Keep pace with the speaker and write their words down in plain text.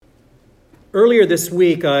Earlier this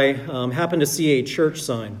week, I happened to see a church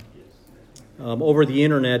sign over the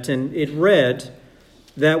internet, and it read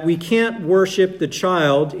that we can't worship the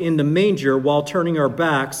child in the manger while turning our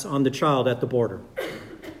backs on the child at the border.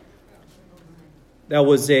 That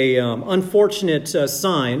was a unfortunate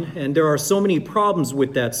sign, and there are so many problems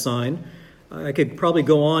with that sign. I could probably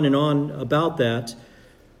go on and on about that.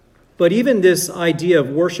 But even this idea of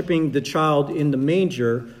worshiping the child in the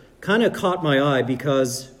manger kind of caught my eye,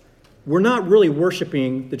 because we're not really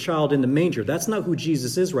worshiping the child in the manger. That's not who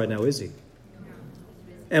Jesus is right now, is he?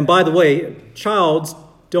 And by the way, childs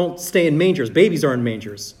don't stay in mangers. Babies are in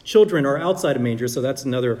mangers. Children are outside of mangers, so that's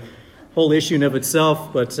another whole issue in of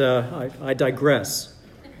itself, but I digress.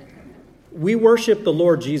 We worship the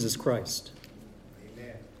Lord Jesus Christ.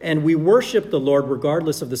 Amen. And we worship the Lord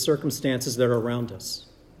regardless of the circumstances that are around us.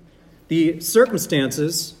 Our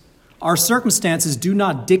circumstances do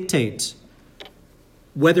not dictate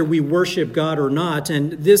whether we worship God or not.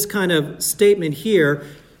 And this kind of statement here,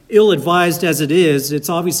 ill-advised as it is, it's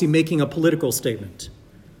obviously making a political statement.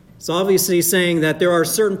 It's obviously saying that there are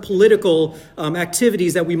certain political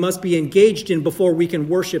activities that we must be engaged in before we can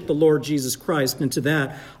worship the Lord Jesus Christ. And to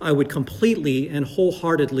that, I would completely and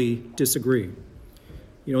wholeheartedly disagree.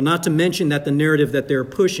 Not to mention that the narrative that they're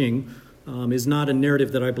pushing is not a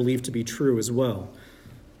narrative that I believe to be true as well.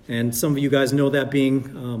 And some of you guys know that,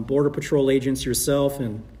 being Border Patrol agents yourself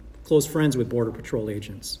and close friends with Border Patrol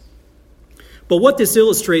agents. But what this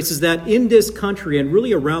illustrates is that in this country and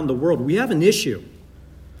really around the world, we have an issue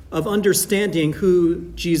of understanding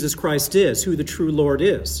who Jesus Christ is, who the true Lord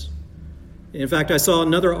is. In fact, I saw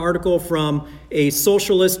another article from a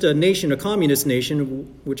socialist nation, a communist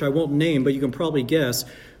nation, which I won't name, but you can probably guess,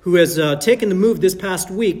 who has taken the move this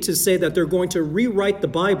past week to say that they're going to rewrite the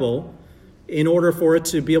Bible in order for it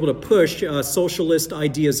to be able to push socialist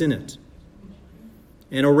ideas in it.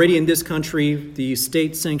 And already in this country, the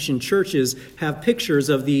state-sanctioned churches have pictures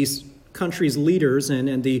of these country's leaders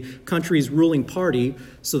and the country's ruling party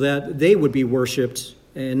so that they would be worshipped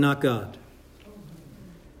and not God.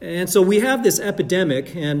 And so we have this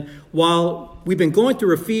epidemic, and while we've been going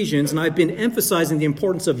through Ephesians, and I've been emphasizing the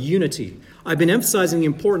importance of unity, I've been emphasizing the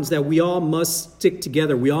importance that we all must stick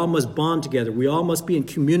together, we all must bond together, we all must be in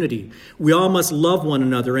community, we all must love one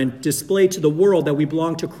another and display to the world that we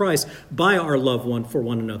belong to Christ by our love one for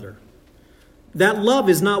one another. That love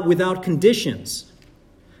is not without conditions.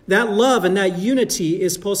 That love and that unity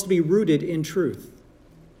is supposed to be rooted in truth.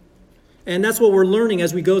 And that's what we're learning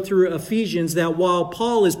as we go through Ephesians, that while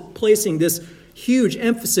Paul is placing this huge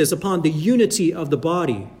emphasis upon the unity of the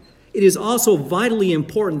body, it is also vitally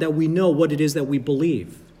important that we know what it is that we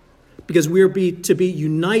believe, because we are to be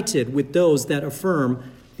united with those that affirm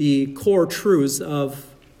the core truths of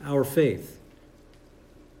our faith.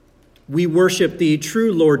 We worship the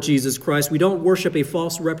true Lord Jesus Christ. We don't worship a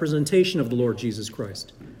false representation of the Lord Jesus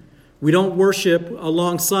Christ. We don't worship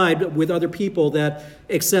alongside with other people that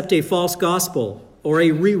accept a false gospel or a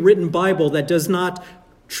rewritten Bible that does not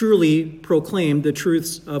truly proclaim the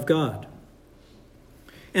truths of God.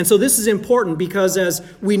 And so this is important because, as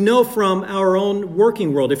we know from our own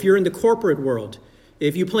working world, if you're in the corporate world,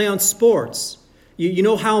 if you play on sports, you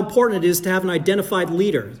know how important it is to have an identified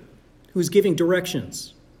leader who's giving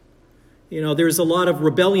directions. There's a lot of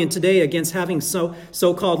rebellion today against having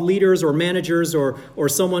so-called leaders or managers or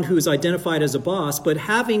someone who's identified as a boss, but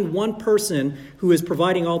having one person who is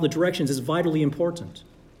providing all the directions is vitally important.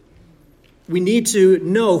 We need to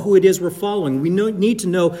know who it is we're following. We need to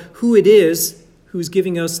know who it is who's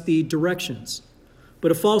giving us the directions.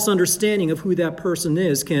 But a false understanding of who that person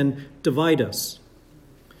is can divide us.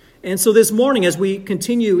 And so this morning, as we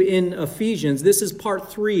continue in Ephesians, this is part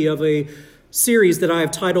 3 of a series that I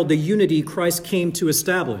have titled The Unity Christ Came to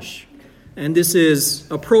Establish. And this is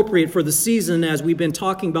appropriate for the season, as we've been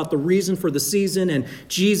talking about the reason for the season and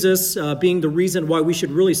Jesus being the reason why we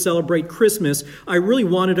should really celebrate Christmas. I really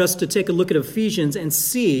wanted us to take a look at Ephesians and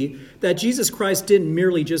see that Jesus Christ didn't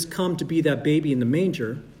merely just come to be that baby in the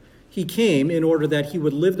manger. He came in order that he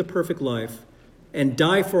would live the perfect life and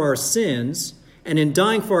die for our sins, and in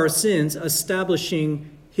dying for our sins, establishing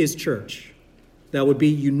his church that would be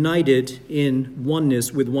united in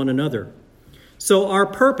oneness with one another. So our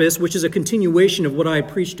purpose, which is a continuation of what I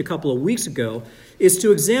preached a couple of weeks ago, is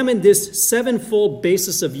to examine this sevenfold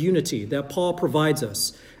basis of unity that Paul provides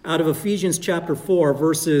us out of Ephesians chapter 4,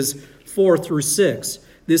 verses 4 through 6.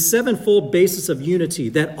 This sevenfold basis of unity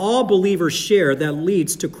that all believers share that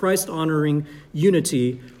leads to Christ-honoring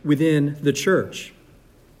unity within the church.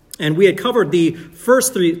 And we had covered the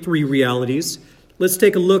first three realities Let's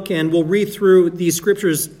take a look, and we'll read through these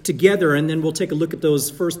scriptures together, and then we'll take a look at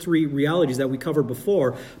those first three realities that we covered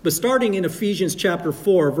before. But starting in Ephesians chapter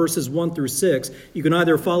 4, verses 1 through 6, you can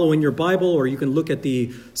either follow in your Bible or you can look at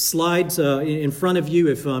the slides in front of you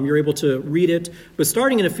if you're able to read it. But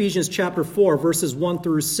starting in Ephesians chapter 4, verses 1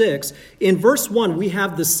 through 6, in verse 1, we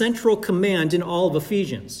have the central command in all of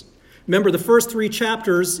Ephesians. Remember, the first three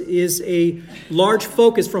chapters is a large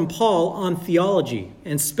focus from Paul on theology,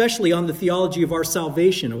 and especially on the theology of our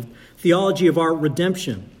salvation, of theology of our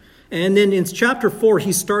redemption. And then in chapter 4,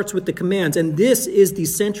 he starts with the commands, and this is the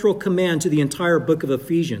central command to the entire book of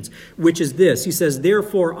Ephesians, which is this. He says,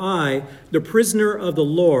 "Therefore I, the prisoner of the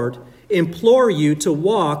Lord, implore you to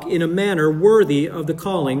walk in a manner worthy of the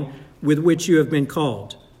calling with which you have been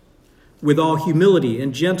called, with all humility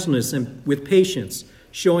and gentleness and with patience,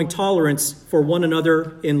 showing tolerance for one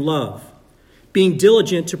another in love, being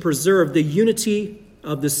diligent to preserve the unity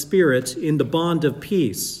of the Spirit in the bond of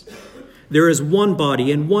peace. There is one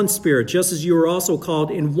body and one Spirit, just as you are also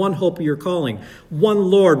called in one hope of your calling,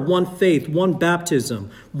 one Lord, one faith, one baptism,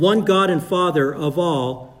 one God and Father of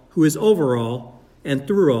all, who is over all and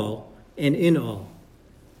through all and in all."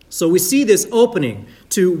 So we see this opening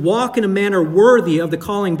to walk in a manner worthy of the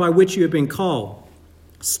calling by which you have been called.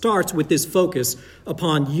 Starts with this focus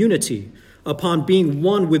upon unity, upon being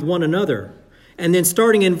one with one another. And then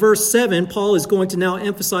starting in verse 7, Paul is going to now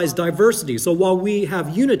emphasize diversity. So while we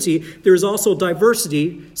have unity, there is also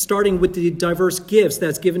diversity, starting with the diverse gifts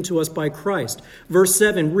that's given to us by Christ. Verse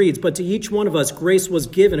 7 reads, "But to each one of us grace was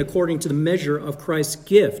given according to the measure of Christ's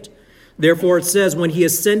gift. Therefore it says, when he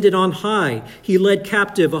ascended on high, he led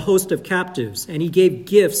captive a host of captives, and he gave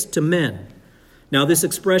gifts to men." Now this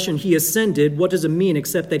expression, "he ascended," what does it mean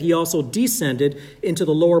except that he also descended into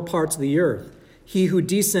the lower parts of the earth? He who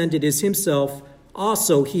descended is himself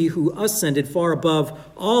also he who ascended far above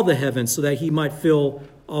all the heavens so that he might fill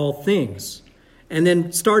all things. And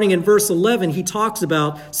then starting in verse 11, he talks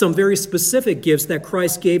about some very specific gifts that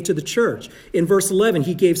Christ gave to the church. In verse 11,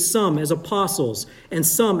 he gave some as apostles, and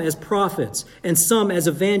some as prophets, and some as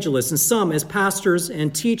evangelists, and some as pastors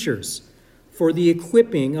and teachers, for the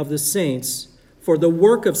equipping of the saints, for the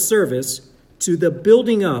work of service, to the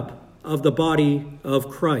building up of the body of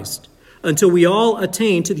Christ, until we all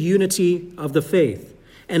attain to the unity of the faith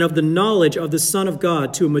and of the knowledge of the Son of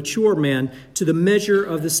God, to a mature man, to the measure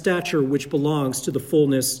of the stature which belongs to the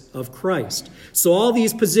fullness of Christ. So all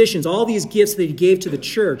these positions, all these gifts that he gave to the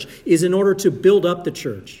church is in order to build up the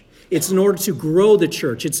church. It's in order to grow the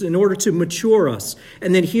church. It's in order to mature us.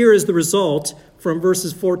 And then here is the result from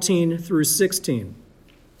verses 14 through 16.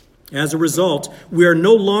 As a result, we are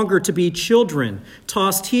no longer to be children,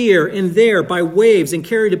 tossed here and there by waves and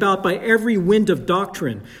carried about by every wind of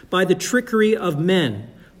doctrine, by the trickery of men,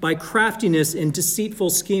 by craftiness and deceitful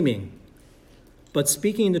scheming. But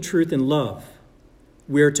speaking the truth in love,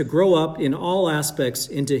 we are to grow up in all aspects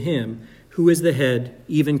into him who is the head,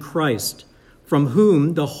 even Christ, from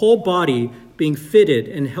whom the whole body, being fitted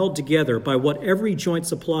and held together by what every joint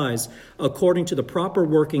supplies, according to the proper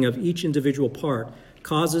working of each individual part,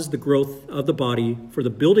 causes the growth of the body for the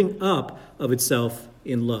building up of itself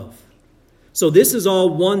in love. So this is all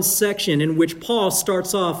one section in which Paul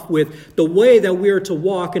starts off with the way that we are to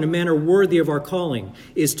walk in a manner worthy of our calling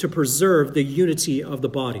is to preserve the unity of the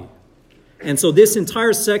body. And so this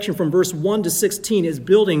entire section from verse 1 to 16 is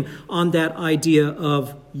building on that idea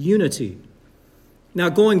of unity. Now,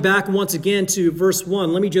 going back once again to verse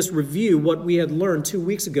 1, let me just review what we had learned 2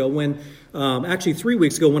 weeks ago actually 3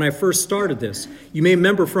 weeks ago when I first started this. You may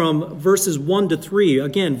remember from verses 1 to 3.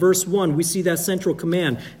 Again, verse 1, we see that central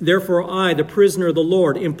command. "Therefore I, the prisoner of the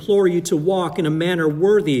Lord, implore you to walk in a manner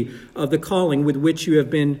worthy of the calling with which you have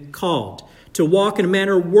been called." To walk in a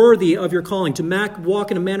manner worthy of your calling. To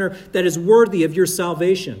walk in a manner that is worthy of your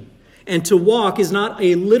salvation. And to walk is not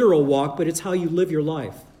a literal walk, but it's how you live your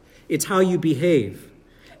life. It's how you behave.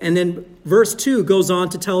 And then verse 2 goes on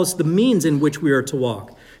to tell us the means in which we are to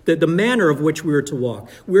walk, the manner of which we are to walk.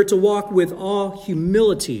 We are to walk with all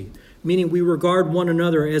humility, meaning we regard one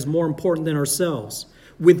another as more important than ourselves,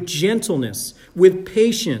 with gentleness, with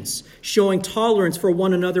patience, showing tolerance for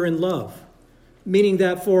one another in love, meaning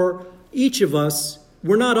that for each of us,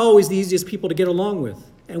 we're not always the easiest people to get along with.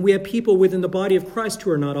 And we have people within the body of Christ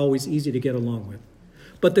who are not always easy to get along with.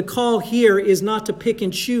 But the call here is not to pick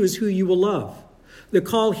and choose who you will love. The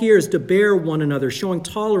call here is to bear one another, showing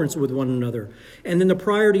tolerance with one another. And then the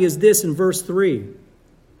priority is this in verse 3,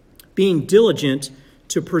 being diligent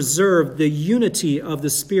to preserve the unity of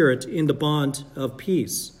the Spirit in the bond of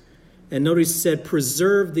peace. And notice it said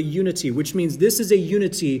preserve the unity, which means this is a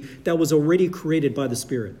unity that was already created by the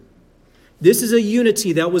Spirit. This is a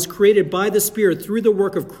unity that was created by the Spirit through the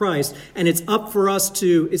work of Christ, and it's up to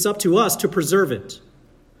us to preserve it.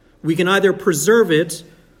 We can either preserve it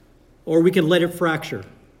or we can let it fracture.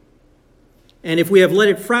 And if we have let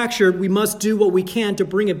it fracture, we must do what we can to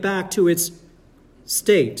bring it back to its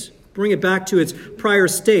state, bring it back to its prior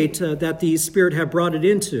state that the Spirit had brought it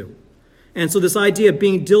into. And so this idea of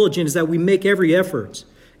being diligent is that we make every effort.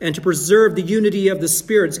 And to preserve the unity of the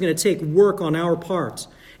Spirit is going to take work on our part.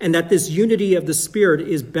 And that this unity of the Spirit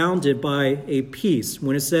is bounded by a peace.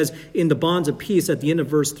 When it says in the bonds of peace at the end of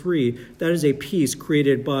verse 3, that is a peace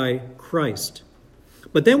created by Christ.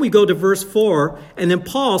 But then we go to verse 4, and then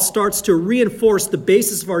Paul starts to reinforce the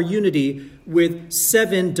basis of our unity with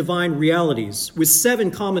 7 divine realities, with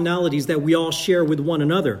 7 commonalities that we all share with one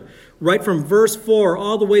another. Right from verse 4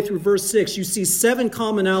 all the way through verse 6, you see 7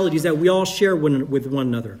 commonalities that we all share with one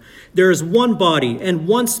another. There is one body and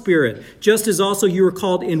one Spirit, just as also you are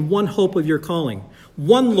called in one hope of your calling.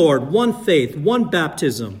 One Lord, one faith, one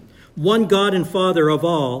baptism, one God and Father of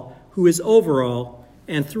all, who is over all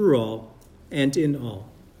and through all and in all.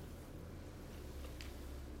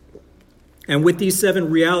 And with these 7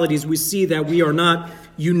 realities, we see that we are not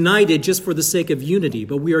united just for the sake of unity,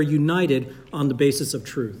 but we are united on the basis of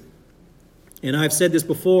truth. And I've said this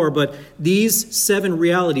before, but these 7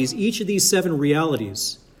 realities, each of these 7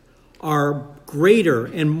 realities are greater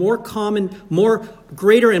and more important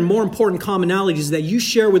commonalities that you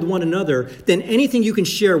share with one another than anything you can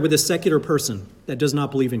share with a secular person that does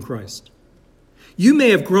not believe in Christ. You may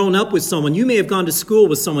have grown up with someone. You may have gone to school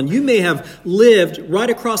with someone. You may have lived right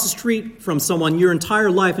across the street from someone your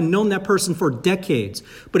entire life and known that person for decades.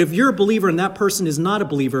 But if you're a believer and that person is not a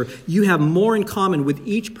believer, you have more in common with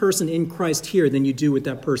each person in Christ here than you do with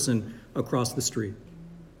that person across the street.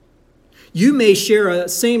 You may share a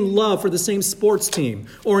same love for the same sports team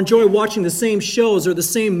or enjoy watching the same shows or the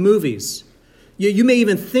same movies. You may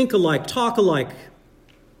even think alike, talk alike.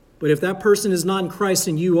 But if that person is not in Christ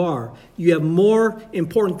and you are, you have more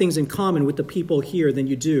important things in common with the people here than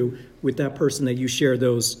you do with that person that you share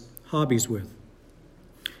those hobbies with.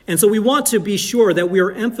 And so we want to be sure that we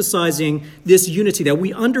are emphasizing this unity, that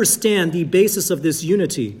we understand the basis of this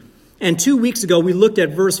unity. And 2 weeks ago, we looked at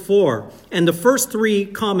verse 4, and the first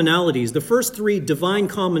 3 commonalities, the first 3 divine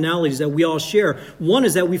commonalities that we all share. One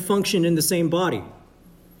is that we function in the same body.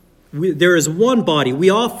 There is one body. We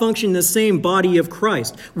all function in the same body of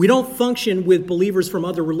Christ. We don't function with believers from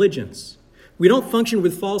other religions. We don't function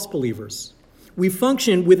with false believers. We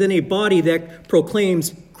function within a body that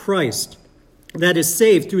proclaims Christ, that is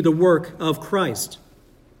saved through the work of Christ.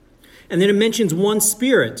 And then it mentions one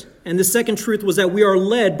Spirit. And the second truth was that we are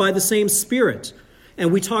led by the same Spirit.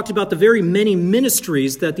 And we talked about the very many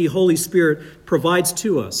ministries that the Holy Spirit provides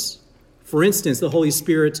to us. For instance, the Holy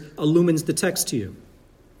Spirit illumines the text to you.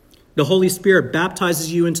 The Holy Spirit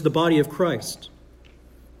baptizes you into the body of Christ.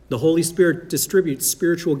 The Holy Spirit distributes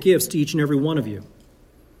spiritual gifts to each and every one of you.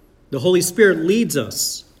 The Holy Spirit leads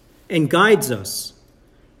us and guides us.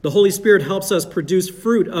 The Holy Spirit helps us produce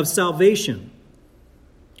fruit of salvation.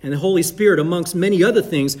 And the Holy Spirit, amongst many other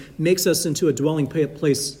things, makes us into a dwelling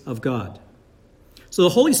place of God. So the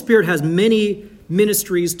Holy Spirit has many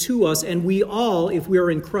ministries to us, and we all, if we are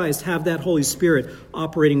in Christ, have that Holy Spirit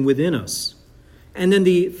operating within us. And then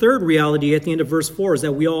the third reality at the end of verse 4 is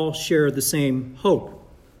that we all share the same hope.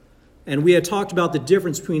 And we had talked about the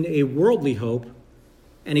difference between a worldly hope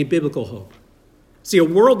and a biblical hope. See, a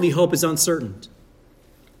worldly hope is uncertain,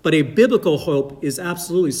 but a biblical hope is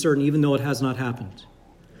absolutely certain, even though it has not happened.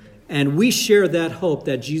 And we share that hope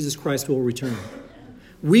that Jesus Christ will return.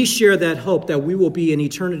 We share that hope that we will be in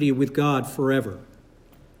eternity with God forever,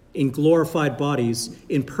 in glorified bodies,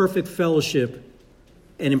 in perfect fellowship,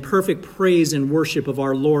 and in perfect praise and worship of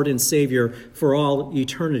our Lord and Savior for all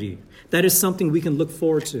eternity. That is something we can look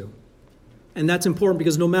forward to. And that's important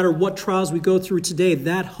because no matter what trials we go through today,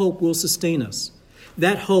 that hope will sustain us.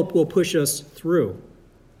 That hope will push us through.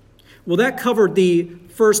 Well, that covered the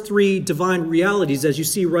first 3 divine realities, as you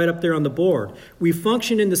see right up there on the board. We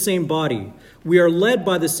function in the same body. We are led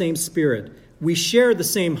by the same Spirit. We share the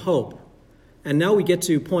same hope. And now we get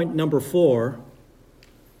to point number 4,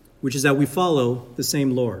 which is that we follow the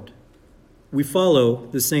same Lord. We follow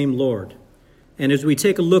the same Lord. And as we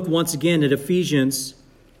take a look once again at Ephesians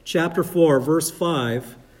chapter 4, verse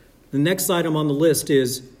 5, the next item on the list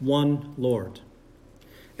is one Lord.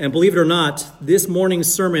 And believe it or not, this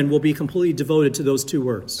morning's sermon will be completely devoted to those 2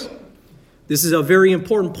 words. This is a very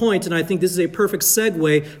important point, and I think this is a perfect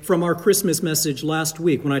segue from our Christmas message last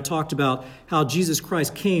week when I talked about how Jesus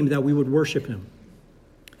Christ came that we would worship him.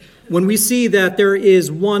 When we see that there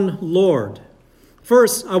is one Lord,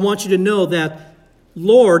 first, I want you to know that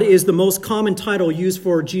Lord is the most common title used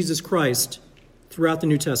for Jesus Christ throughout the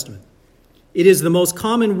New Testament. It is the most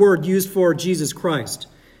common word used for Jesus Christ.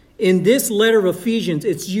 In this letter of Ephesians,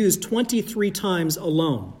 it's used 23 times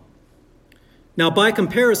alone. Now, by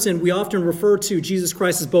comparison, we often refer to Jesus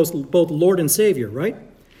Christ as both Lord and Savior, right?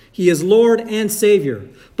 He is Lord and Savior.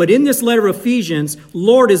 But in this letter of Ephesians,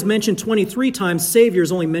 Lord is mentioned 23 times, Savior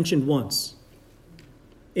is only mentioned once.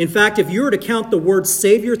 In fact, if you were to count the word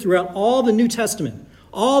Savior throughout all the New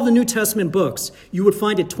Testament books, you would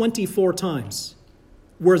find it 24 times.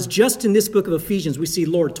 Whereas just in this book of Ephesians, we see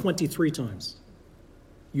Lord 23 times.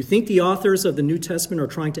 You think the authors of the New Testament are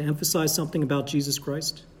trying to emphasize something about Jesus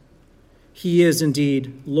Christ? He is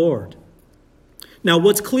indeed Lord. Now,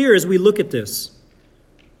 what's clear as we look at this,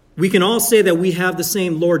 we can all say that we have the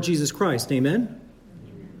same Lord Jesus Christ. Amen?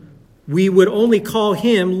 We would only call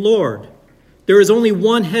him Lord. There is only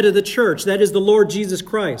one head of the church. That is the Lord Jesus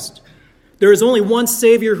Christ. There is only one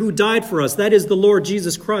Savior who died for us. That is the Lord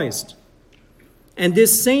Jesus Christ. And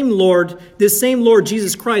this same Lord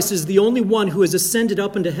Jesus Christ is the only one who has ascended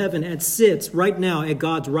up into heaven and sits right now at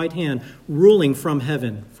God's right hand, ruling from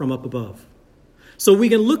heaven, from up above. So we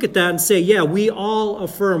can look at that and say, yeah, we all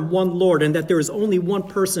affirm one Lord and that there is only one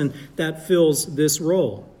person that fills this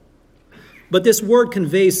role. But this word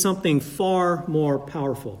conveys something far more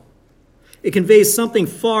powerful. It conveys something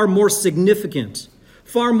far more significant,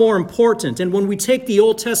 far more important. And when we take the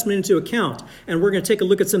Old Testament into account, and we're going to take a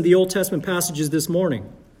look at some of the Old Testament passages this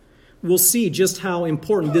morning, we'll see just how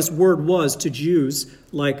important this word was to Jews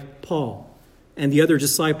like Paul and the other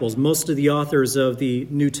disciples, most of the authors of the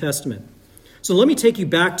New Testament. So let me take you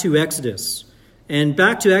back to Exodus. And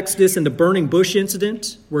back to Exodus and the burning bush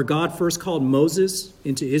incident where God first called Moses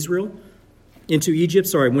into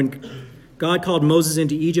Egypt, when God called Moses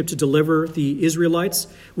into Egypt to deliver the Israelites.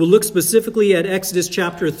 We'll look specifically at Exodus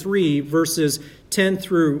chapter 3, verses 10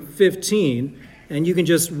 through 15. And you can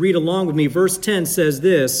just read along with me. Verse 10 says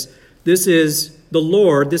this. This is the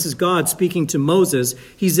Lord, this is God speaking to Moses.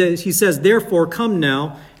 He says, "Therefore come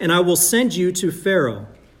now, and I will send you to Pharaoh,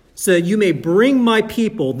 so that you may bring my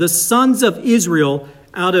people, the sons of Israel,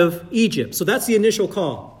 out of Egypt." So that's the initial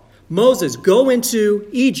call. Moses, go into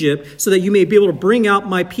Egypt so that you may be able to bring out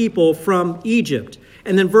my people from Egypt.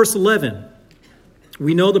 And then verse 11,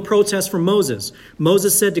 we know the protest from Moses.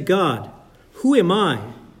 Moses said to God, "Who am I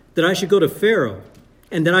that I should go to Pharaoh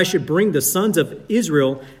and that I should bring the sons of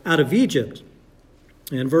Israel out of Egypt?"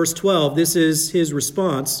 And verse 12, this is his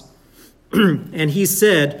response. And he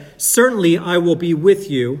said, "Certainly I will be with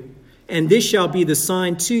you, and this shall be the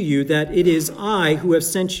sign to you that it is I who have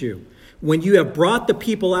sent you. When you have brought the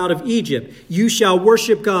people out of Egypt, you shall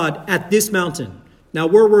worship God at this mountain." Now,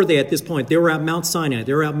 where were they at this point? They were at Mount Sinai.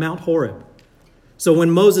 They were at Mount Horeb. So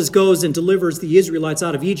when Moses goes and delivers the Israelites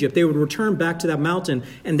out of Egypt, they would return back to that mountain,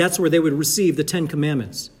 and that's where they would receive the 10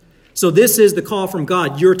 Commandments. So this is the call from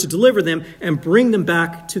God. You're to deliver them and bring them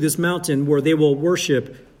back to this mountain where they will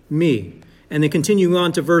worship me. And then continuing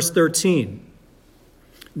on to verse 13.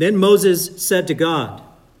 Then Moses said to God,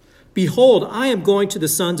 "Behold, I am going to the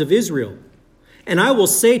sons of Israel, and I will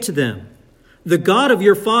say to them, the God of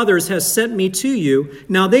your fathers has sent me to you.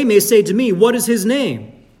 Now they may say to me, what is his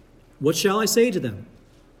name? What shall I say to them?"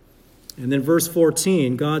 And then verse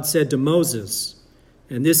 14, God said to Moses,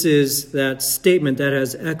 and this is that statement that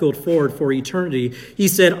has echoed forward for eternity. He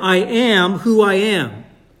said, "I am who I am."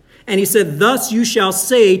 And he said, "Thus you shall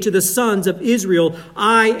say to the sons of Israel,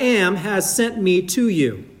 I am has sent me to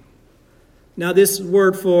you." Now this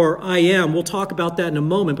word for "I am," we'll talk about that in a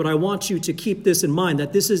moment, but I want you to keep this in mind,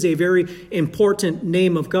 that this is a very important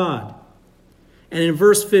name of God. And in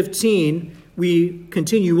verse 15, we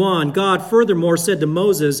continue on. God furthermore said to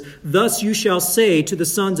Moses, "Thus you shall say to the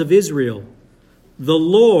sons of Israel, the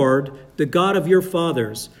Lord, the God of your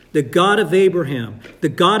fathers, the God of Abraham, the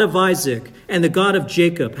God of Isaac, and the God of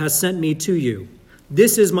Jacob has sent me to you.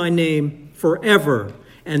 This is my name forever,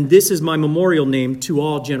 and this is my memorial name to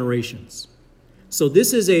all generations." So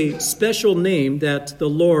this is a special name that the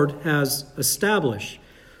Lord has established.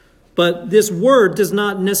 But this word does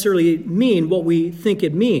not necessarily mean what we think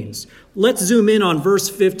it means. Let's zoom in on verse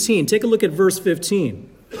 15. Take a look at verse 15.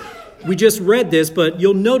 We just read this, but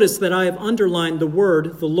you'll notice that I have underlined the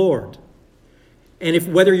word "the Lord." And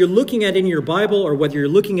whether you're looking at it in your Bible or whether you're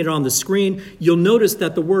looking at it on the screen, you'll notice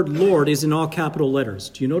that the word Lord is in all capital letters.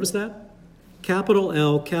 Do you notice that? Capital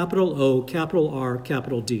L, capital O, capital R,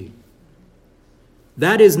 capital D.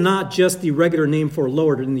 That is not just the regular name for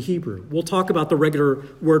Lord in the Hebrew. We'll talk about the regular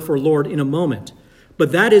word for Lord in a moment.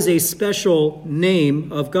 But that is a special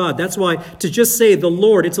name of God. That's why to just say the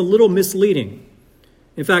Lord, it's a little misleading.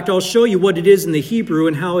 In fact, I'll show you what it is in the Hebrew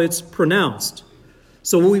and how it's pronounced.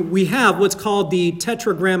 So we have what's called the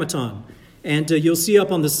Tetragrammaton. And you'll see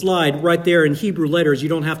up on the slide right there in Hebrew letters. You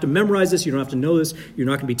don't have to memorize this. You don't have to know this. You're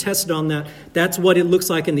not going to be tested on that. That's what it looks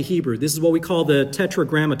like in the Hebrew. This is what we call the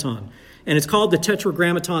Tetragrammaton. And it's called the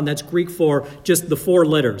Tetragrammaton. That's Greek for just the 4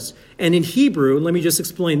 letters. And in Hebrew, let me just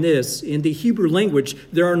explain this. In the Hebrew language,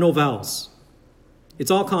 there are no vowels. It's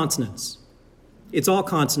all consonants. It's all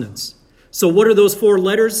consonants. So what are those 4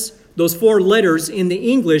 letters? Those 4 letters in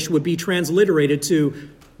the English would be transliterated to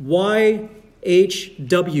YHWH.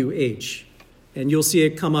 And you'll see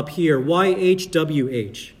it come up here,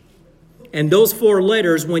 YHWH. And those 4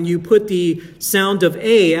 letters, when you put the sound of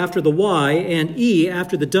A after the Y and E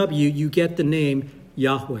after the W, you get the name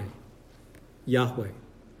Yahweh. Yahweh.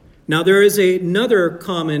 Now, there is another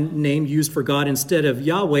common name used for God instead of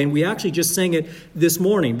Yahweh, and we actually just sang it this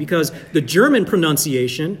morning because the German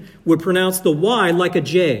pronunciation would pronounce the Y like a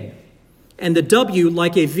J and the W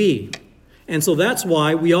like a V. And so that's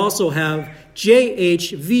why we also have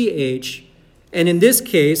JHVH. And in this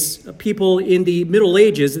case, people in the Middle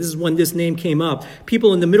Ages, this is when this name came up,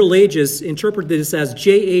 people in the Middle Ages interpreted this as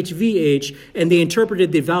JHVH, and they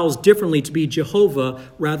interpreted the vowels differently to be Jehovah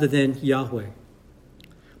rather than Yahweh.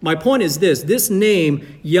 My point is this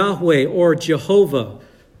name, Yahweh or Jehovah,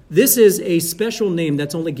 this is a special name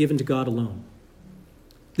that's only given to God alone.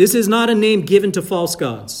 This is not a name given to false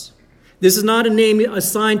gods. This is not a name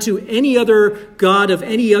assigned to any other god of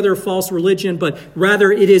any other false religion, but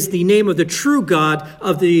rather it is the name of the true God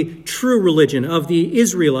of the true religion, of the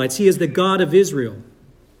Israelites. He is the God of Israel.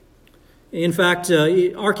 In fact,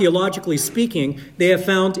 archaeologically speaking, they have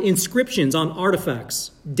found inscriptions on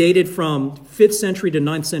artifacts dated from 5th century to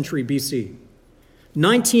 9th century BC.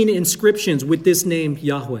 19 inscriptions with this name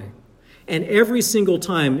Yahweh. And every single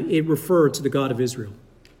time it referred to the God of Israel.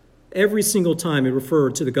 Every single time it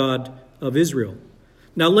referred to the God of Israel.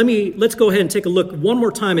 Now let's go ahead and take a look one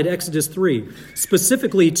more time at Exodus 3,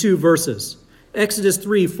 specifically 2 verses. Exodus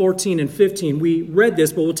 3, 14 and 15. We read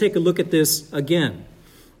this, but we'll take a look at this again.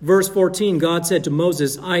 Verse 14, God said to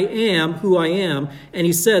Moses, I am who I am. And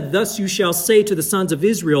he said, thus you shall say to the sons of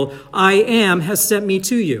Israel, I am has sent me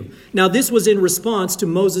to you. Now this was in response to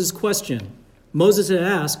Moses' question. Moses had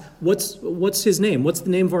asked, what's his name? What's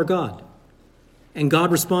the name of our God? And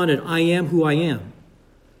God responded, I am who I am.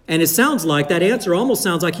 And it sounds like, that answer almost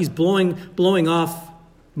sounds like he's blowing off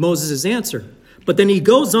Moses' answer. But then he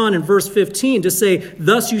goes on in verse 15 to say,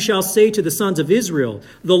 thus you shall say to the sons of Israel,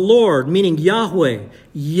 the Lord, meaning Yahweh,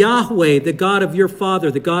 Yahweh, the God of your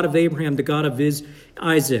father, the God of Abraham, the God of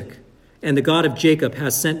Isaac, and the God of Jacob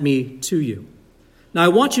has sent me to you. Now I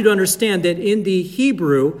want you to understand that in the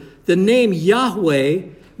Hebrew, the name Yahweh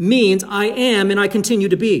means I am and I continue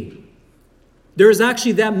to be. There is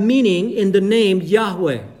actually that meaning in the name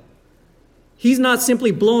Yahweh. He's not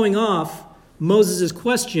simply blowing off Moses'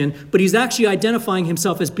 question, but he's actually identifying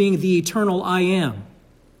himself as being the eternal I am.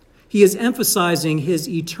 He is emphasizing his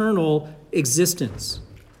eternal existence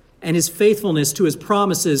and his faithfulness to his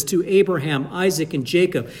promises to Abraham, Isaac, and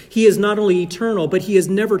Jacob. He is not only eternal, but he is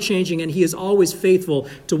never changing, and he is always faithful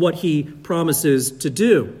to what he promises to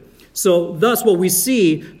do. So thus what we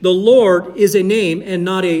see, the Lord is a name and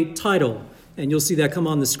not a title. And you'll see that come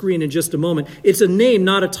on the screen in just a moment. It's a name,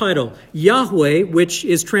 not a title. Yahweh, which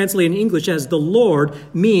is translated in English as the Lord,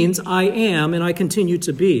 means I am and I continue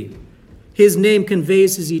to be. His name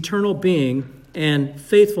conveys his eternal being and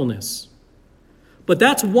faithfulness. But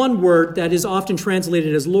that's one word that is often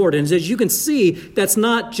translated as Lord. And as you can see, that's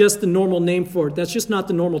not just the normal name for it. That's just not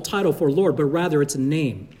the normal title for Lord, but rather it's a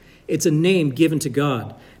name. It's a name given to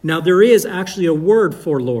God. Now, there is actually a word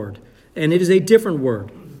for Lord, and it is a different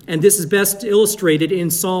word. And this is best illustrated in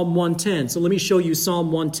Psalm 110. So let me show you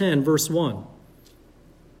Psalm 110, verse 1.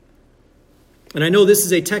 And I know this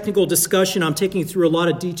is a technical discussion. I'm taking you through a lot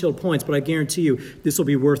of detailed points, but I guarantee you this will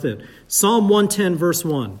be worth it. Psalm 110, verse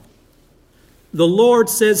 1. The Lord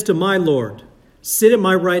says to my Lord, sit at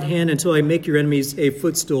my right hand until I make your enemies a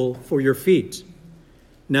footstool for your feet.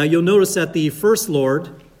 Now you'll notice that the first Lord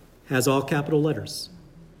has all capital letters.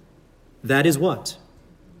 That is what?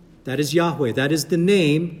 That is Yahweh. That is the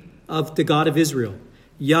name of the God of Israel,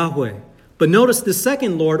 Yahweh. But notice the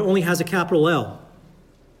second Lord only has a capital L,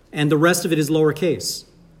 and the rest of it is lowercase.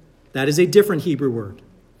 That is a different Hebrew word.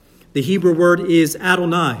 The Hebrew word is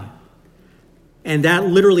Adonai, and that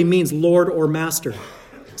literally means Lord or Master.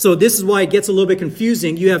 So this is why it gets a little bit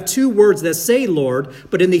confusing. You have two words that say Lord,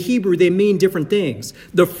 but in the Hebrew they mean different things.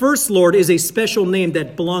 The first Lord is a special name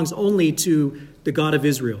that belongs only to the God of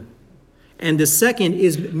Israel. And the second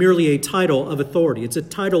is merely a title of authority. It's a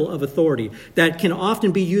title of authority that can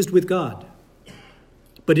often be used with God.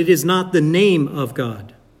 But it is not the name of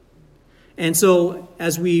God. And so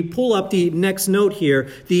as we pull up the next note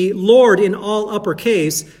here, the Lord in all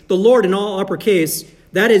uppercase,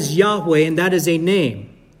 that is Yahweh, and that is a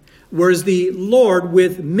name. Whereas the Lord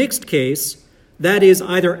with mixed case, that is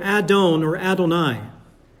either Adon or Adonai,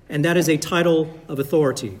 and that is a title of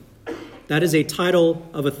authority. That is a title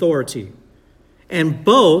of authority. And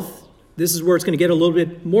both, this is where it's going to get a little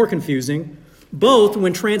bit more confusing, both,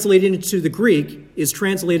 when translated into the Greek, is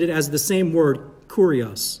translated as the same word,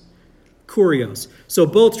 kurios. Kurios. So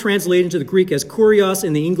both translate into the Greek as kurios.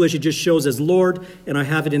 In the English, it just shows as Lord, and I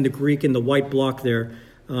have it in the Greek in the white block there,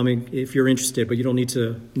 if you're interested, but you don't need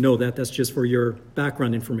to know that. That's just for your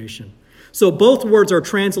background information. So both words are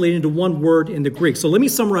translated into one word in the Greek. So let me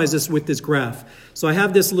summarize this with this graph. So I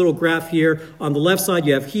have this little graph here. On the left side,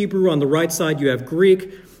 you have Hebrew. On the right side, you have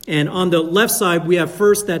Greek. And on the left side, we have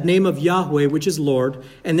first that name of Yahweh, which is Lord.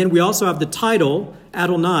 And then we also have the title,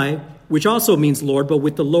 Adonai, which also means Lord, but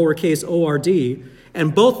with the lowercase O-R-D.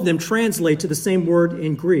 And both of them translate to the same word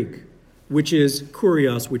in Greek, which is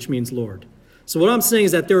kurios, which means Lord. So what I'm saying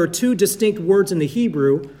is that there are two distinct words in the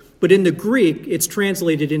Hebrew, but in the Greek, it's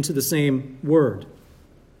translated into the same word.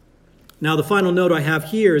 Now, the final note I have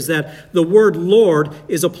here is that the word Lord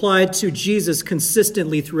is applied to Jesus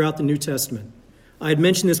consistently throughout the New Testament. I had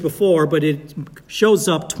mentioned this before, but it shows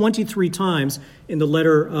up 23 times in the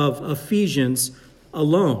letter of Ephesians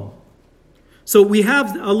alone. So we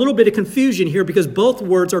have a little bit of confusion here because both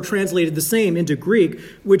words are translated the same into Greek,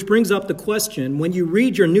 which brings up the question, when you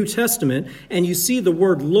read your New Testament and you see the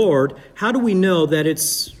word Lord, how do we know that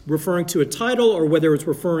it's referring to a title or whether it's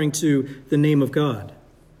referring to the name of God?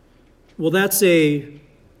 Well, that's a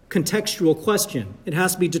contextual question. It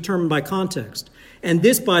has to be determined by context. And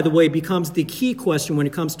this, by the way, becomes the key question when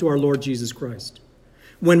it comes to our Lord Jesus Christ.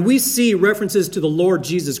 When we see references to the Lord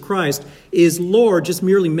Jesus Christ, is Lord just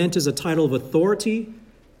merely meant as a title of authority,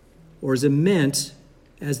 or is it meant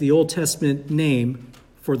as the Old Testament name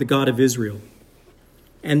for the God of Israel?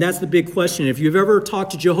 And that's the big question. If you've ever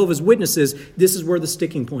talked to Jehovah's Witnesses, this is where the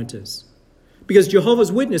sticking point is. Because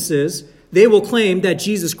Jehovah's Witnesses, they will claim that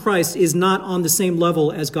Jesus Christ is not on the same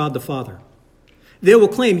level as God the Father. They will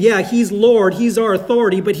claim, yeah, he's Lord, he's our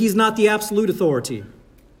authority, but he's not the absolute authority.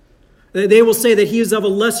 They will say that he is of a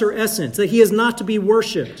lesser essence, that he is not to be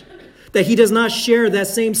worshipped, that he does not share that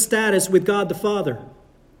same status with God the Father.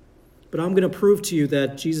 But I'm going to prove to you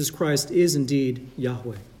that Jesus Christ is indeed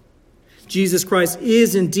Yahweh. Jesus Christ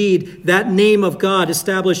is indeed that name of God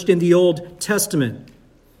established in the Old Testament.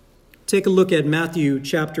 Take a look at Matthew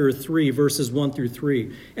chapter 3, verses 1 through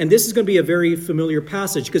 3. And this is going to be a very familiar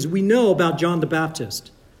passage because we know about John the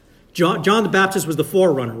Baptist. John the Baptist was the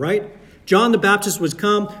forerunner, right? John the Baptist would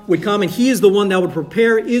come, and he is the one that would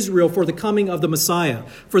prepare Israel for the coming of the Messiah,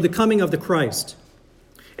 for the coming of the Christ.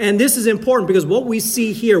 And this is important because what we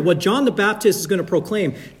see here, what John the Baptist is going to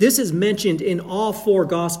proclaim, this is mentioned in all four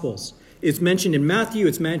Gospels. It's mentioned in Matthew,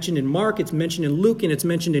 it's mentioned in Mark, it's mentioned in Luke, and it's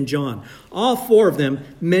mentioned in John. All four of them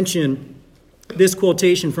mention this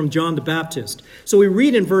quotation from John the Baptist. So we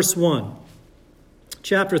read in verse 1,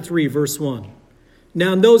 chapter 3, verse 1.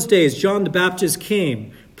 Now in those days, John the Baptist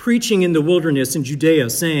came, preaching in the wilderness in Judea,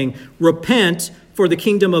 saying, repent, for the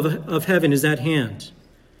kingdom of heaven is at hand.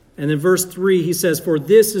 And in verse 3, he says, for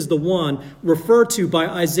this is the one referred to by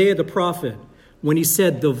Isaiah the prophet, when he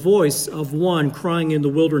said, the voice of one crying in the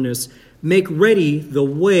wilderness, make ready the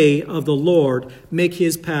way of the Lord, make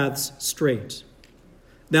his paths straight.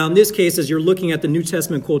 Now, in this case, as you're looking at the New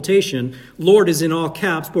Testament quotation, Lord is in all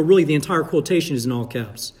caps, but really the entire quotation is in all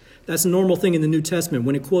caps. That's a normal thing in the New Testament.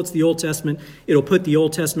 When it quotes the Old Testament, it'll put the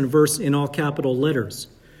Old Testament verse in all capital letters.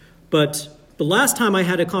 But the last time I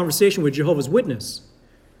had a conversation with Jehovah's Witness,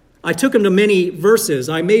 I took them to many verses.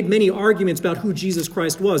 I made many arguments about who Jesus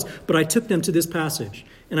Christ was, but I took them to this passage.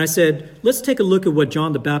 And I said, let's take a look at what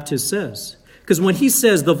John the Baptist says. Because when he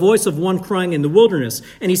says, the voice of one crying in the wilderness,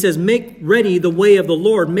 and he says, make ready the way of the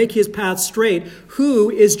Lord, make his path straight,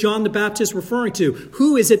 who is John the Baptist referring to?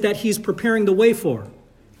 Who is it that he's preparing the way for?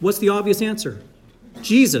 What's the obvious answer?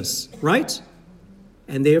 Jesus, right?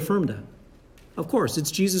 And they affirmed that. Of course, it's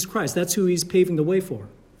Jesus Christ. That's who he's paving the way for.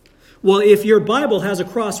 Well, if your Bible has a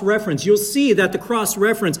cross-reference, you'll see that the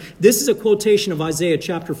cross-reference, this is a quotation of Isaiah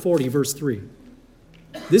chapter 40, verse 3.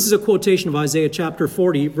 This is a quotation of Isaiah chapter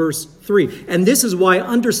 40, verse 3. And this is why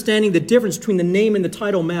understanding the difference between the name and the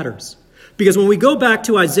title matters. Because when we go back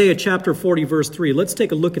to Isaiah chapter 40, verse 3, let's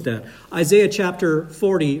take a look at that. Isaiah chapter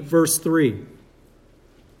 40, verse 3.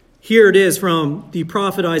 Here it is from the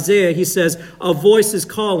prophet Isaiah. He says, a voice is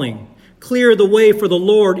calling, Clear the way for the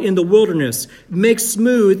Lord in the wilderness. Make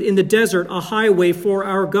smooth in the desert a highway for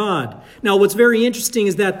our God. Now, what's very interesting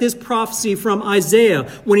is that this prophecy from Isaiah,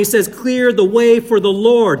 when he says, clear the way for the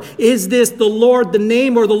Lord, is this the Lord the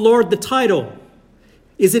name or the Lord the title?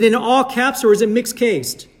 Is it in all caps or is it mixed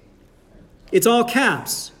cased? It's all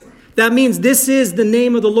caps. That means this is the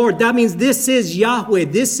name of the Lord. That means this is Yahweh.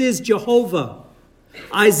 This is Jehovah.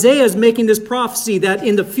 Isaiah is making this prophecy that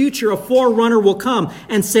in the future a forerunner will come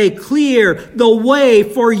and say, clear the way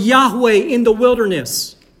for Yahweh in the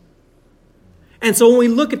wilderness. And so when we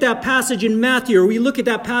look at that passage in Matthew, or we look at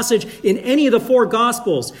that passage in any of the four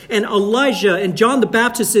Gospels, and Elijah and John the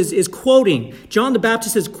Baptist is quoting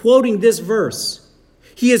this verse.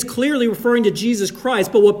 He is clearly referring to Jesus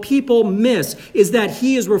Christ, but what people miss is that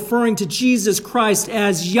he is referring to Jesus Christ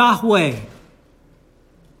as Yahweh.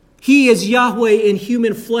 He is Yahweh in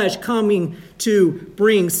human flesh coming to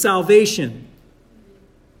bring salvation.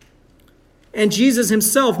 And Jesus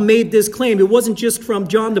himself made this claim. It wasn't just from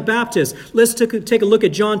John the Baptist. Let's take a look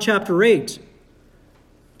at John chapter 8.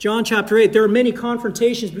 John chapter 8, there are many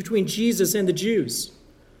confrontations between Jesus and the Jews.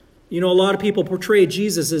 You know, a lot of people portray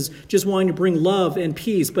Jesus as just wanting to bring love and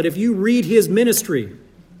peace. But if you read his ministry,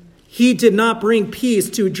 he did not bring peace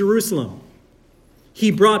to Jerusalem.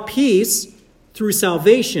 He brought peace through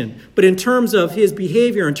salvation. But in terms of his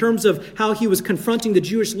behavior, in terms of how he was confronting the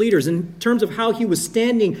Jewish leaders, in terms of how he was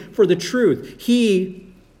standing for the truth, he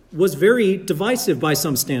was very divisive by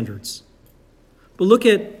some standards. But look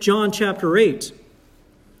at John chapter 8.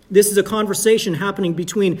 This is a conversation happening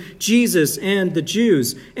between Jesus and the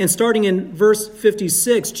Jews. And starting in verse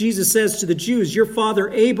 56, Jesus says to the Jews, your father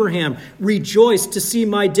Abraham rejoiced to see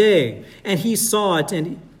my day, and he saw it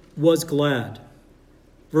and was glad.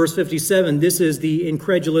 Verse 57, this is the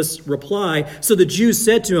incredulous reply. So the Jews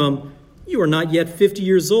said to him, you are not yet 50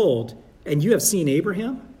 years old, and you have seen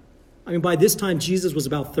Abraham? I mean, by this time, Jesus was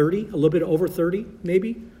about 30, a little bit over 30,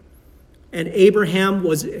 maybe. And Abraham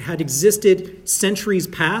had existed centuries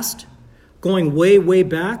past, going way, way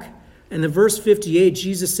back. And in verse 58,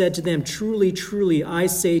 Jesus said to them, truly, truly, I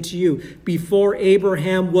say to you, before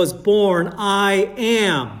Abraham was born, I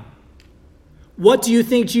am. What do you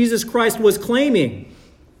think Jesus Christ was claiming?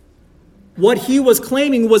 What he was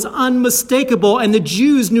claiming was unmistakable, and the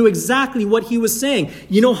Jews knew exactly what he was saying.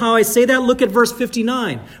 You know how I say that? Look at verse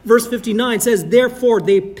 59. Verse 59 says, therefore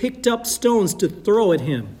they picked up stones to throw at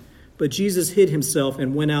him. But Jesus hid himself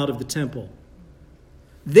and went out of the temple.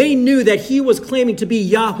 They knew that he was claiming to be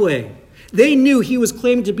Yahweh. They knew he was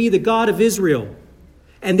claiming to be the God of Israel.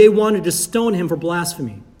 And they wanted to stone him for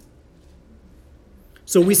blasphemy.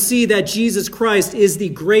 So we see that Jesus Christ is the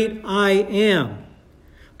great I am.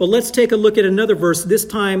 But let's take a look at another verse, this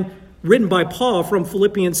time written by Paul from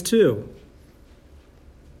Philippians 2.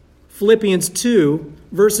 Philippians 2,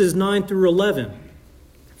 verses 9 through 11.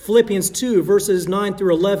 Philippians 2, verses 9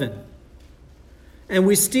 through 11. And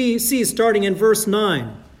we see starting in verse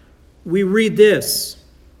 9, we read this.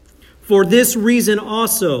 For this reason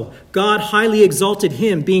also, God highly exalted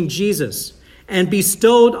him, being Jesus, and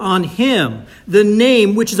bestowed on him the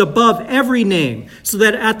name which is above every name, so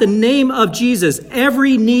that at the name of Jesus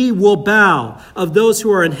every knee will bow, of those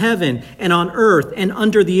who are in heaven and on earth and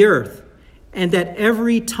under the earth, and that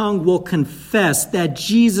every tongue will confess that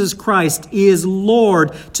Jesus Christ is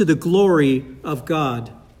Lord, to the glory of God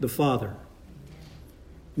the Father.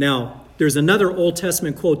 Now, there's another Old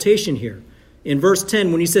Testament quotation here. In verse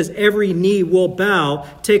 10, when he says, every knee will bow,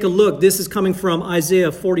 take a look. This is coming from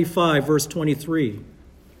Isaiah 45, verse 23.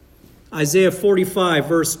 Isaiah 45,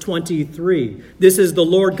 verse 23. This is the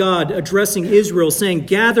Lord God addressing Israel, saying,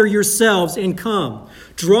 gather yourselves and come.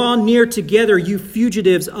 Draw near together, you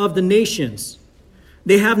fugitives of the nations.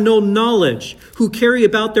 They have no knowledge, who carry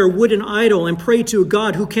about their wooden idol and pray to a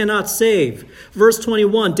God who cannot save. Verse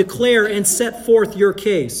 21, declare and set forth your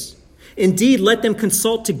case. Indeed, let them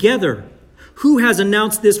consult together. Who has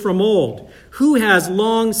announced this from old? Who has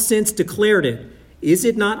long since declared it? Is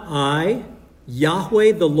it not I,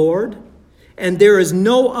 Yahweh the Lord? And there is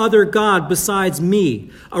no other God besides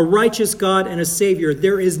me, a righteous God and a Savior.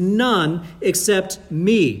 There is none except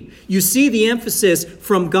me. You see the emphasis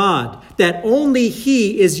from God that only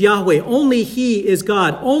he is Yahweh, only he is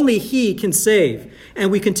God, only he can save.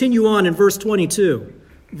 And we continue on in verse 22.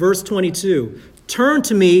 Verse 22. Turn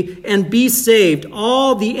to me and be saved,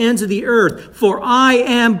 all the ends of the earth, for I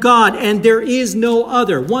am God and there is no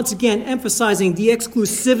other. Once again, emphasizing the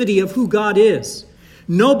exclusivity of who God is.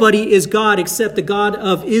 Nobody is God except the God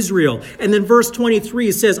of Israel. And then verse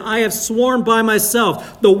 23 says, I have sworn by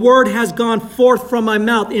myself, the word has gone forth from my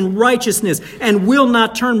mouth in righteousness and will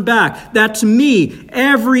not turn back, that to me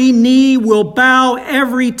every knee will bow,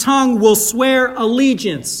 every tongue will swear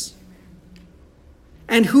allegiance.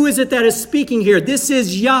 And who is it that is speaking here? This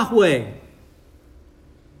is Yahweh.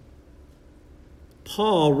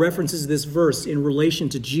 Paul references this verse in relation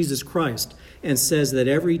to Jesus Christ and says that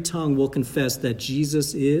every tongue will confess that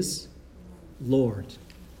Jesus is Lord,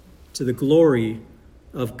 to the glory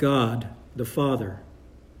of God the Father.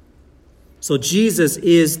 So Jesus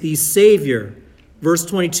is the Savior. Verse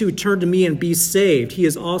 22, turn to me and be saved. He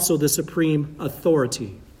is also the supreme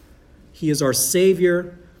authority. He is our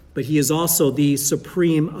Savior, but he is also the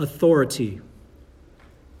supreme authority.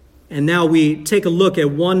 And now we take a look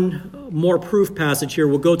at one more proof passage here.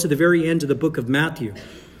 We'll go to the very end of the book of Matthew.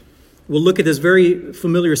 We'll look at this very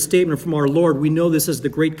familiar statement from our Lord. We know this as the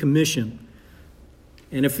Great Commission.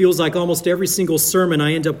 And it feels like almost every single sermon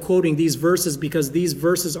I end up quoting these verses because these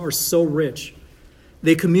verses are so rich.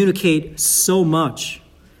 They communicate so much.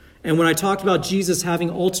 And when I talked about Jesus having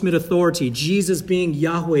ultimate authority, Jesus being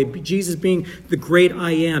Yahweh, Jesus being the great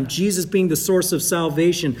I am, Jesus being the source of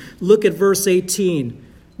salvation, look at verse 18.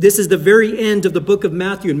 This is the very end of the book of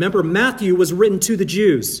Matthew. Remember, Matthew was written to the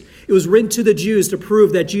Jews. It was written to the Jews to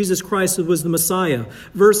prove that Jesus Christ was the Messiah.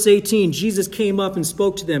 Verse 18, Jesus came up and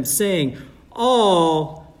spoke to them, saying,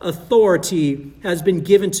 all authority has been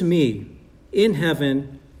given to me in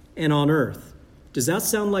heaven and on earth. Does that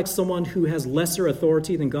sound like someone who has lesser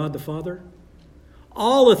authority than God the Father?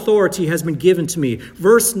 All authority has been given to me.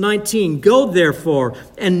 Verse 19, go therefore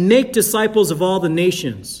and make disciples of all the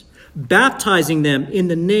nations, baptizing them in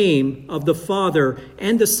the name of the Father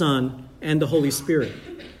and the Son and the Holy Spirit.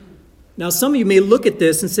 Now, some of you may look at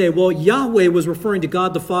this and say, well, Yahweh was referring to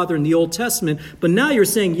God the Father in the Old Testament, but now you're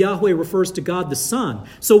saying Yahweh refers to God the Son.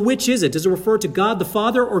 So which is it? Does it refer to God the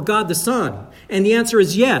Father or God the Son? And the answer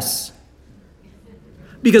is yes.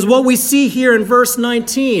 Because what we see here in verse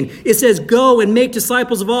 19, it says, go and make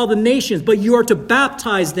disciples of all the nations, but you are to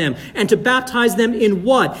baptize them. And to baptize them in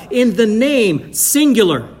what? In the name,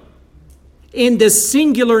 singular. In the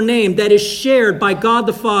singular name that is shared by God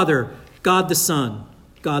the Father, God the Son,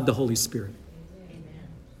 God the Holy Spirit. Amen.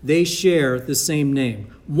 They share the same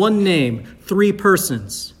name. One name, three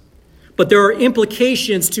persons. But there are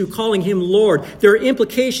implications to calling him Lord. There are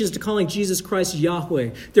implications to calling Jesus Christ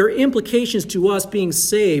Yahweh. There are implications to us being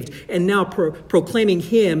saved and now proclaiming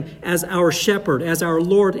him as our shepherd, as our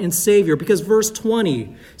Lord and Savior. Because verse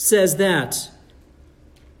 20 says that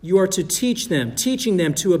you are to teach them, teaching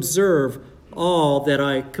them to observe all that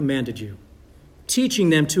I commanded you. Teaching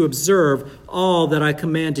them to observe all that I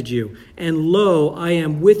commanded you. And lo, I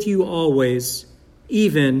am with you always,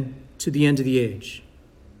 even to the end of the age.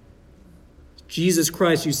 Jesus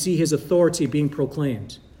Christ, you see his authority being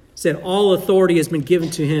proclaimed. It said all authority has been given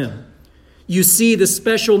to him. You see the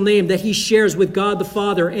special name that he shares with God the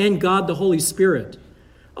Father and God the Holy Spirit.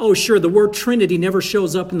 Oh, sure, the word Trinity never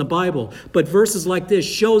shows up in the Bible, but verses like this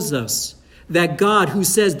shows us that God, who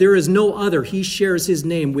says there is no other, he shares his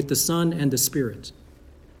name with the Son and the Spirit.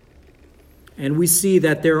 And we see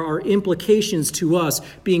that there are implications to us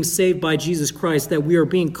being saved by Jesus Christ, that we are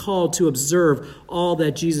being called to observe all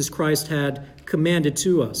that Jesus Christ had commanded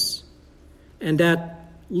to us. And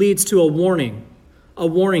that leads to a warning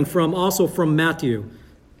from Matthew.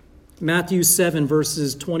 Matthew 7,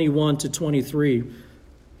 verses 21 to 23.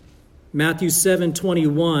 Matthew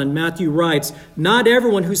 7:21, Matthew writes, not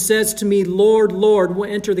everyone who says to me, Lord, Lord, will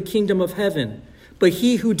enter the kingdom of heaven, but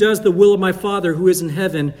he who does the will of my Father who is in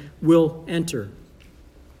heaven will enter.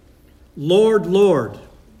 Lord, Lord.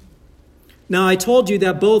 Now, I told you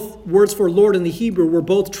that both words for Lord in the Hebrew were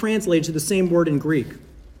both translated to the same word in Greek.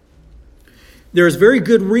 There is very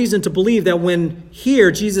good reason to believe that when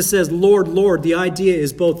here Jesus says, Lord, Lord, the idea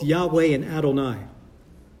is both Yahweh and Adonai.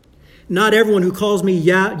 Not everyone who calls me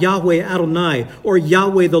Yahweh Adonai or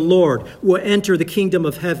Yahweh the Lord will enter the kingdom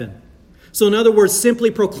of heaven. So in other words,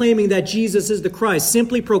 simply proclaiming that Jesus is the Christ,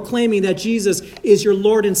 simply proclaiming that Jesus is your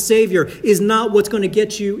Lord and Savior is not what's going to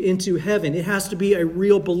get you into heaven. It has to be a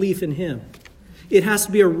real belief in him. It has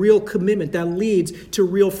to be a real commitment that leads to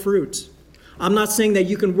real fruit. I'm not saying that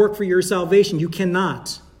you can work for your salvation. You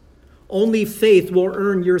cannot. Only faith will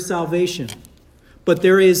earn your salvation. But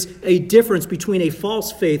there is a difference between a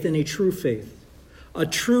false faith and a true faith. A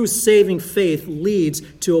true saving faith leads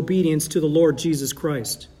to obedience to the Lord Jesus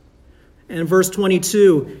Christ. And in verse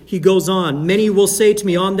 22, he goes on, many will say to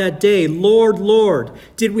me on that day, Lord, Lord,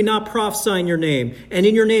 did we not prophesy in your name, and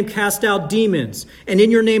in your name cast out demons, and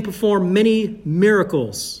in your name perform many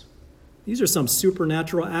miracles? These are some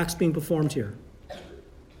supernatural acts being performed here.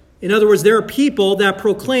 In other words, there are people that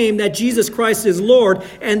proclaim that Jesus Christ is Lord,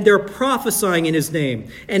 and they're prophesying in his name.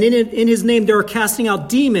 And in his name, they're casting out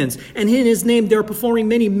demons. And in his name, they're performing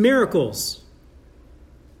many miracles.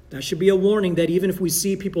 That should be a warning that even if we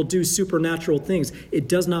see people do supernatural things, it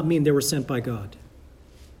does not mean they were sent by God.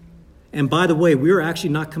 And by the way, we are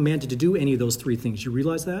actually not commanded to do any of those three things. You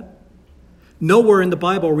realize that? Nowhere in the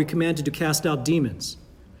Bible are we commanded to cast out demons.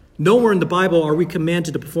 Nowhere in the Bible are we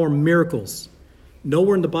commanded to perform miracles.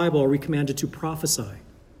 Nowhere in the Bible are we commanded to prophesy.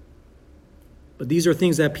 But these are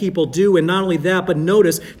things that people do, and not only that, but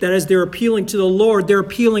notice that as they're appealing to the Lord, they're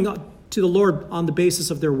appealing to the Lord on the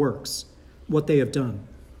basis of their works, what they have done.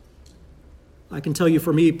 I can tell you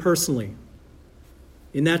for me personally,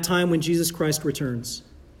 in that time when Jesus Christ returns,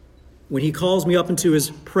 when he calls me up into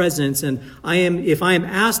his presence, and if I am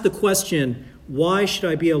asked the question, why should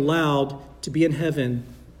I be allowed to be in heaven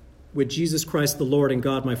with Jesus Christ the Lord and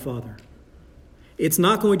God my Father? It's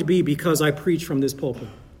not going to be because I preach from this pulpit.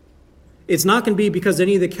 It's not going to be because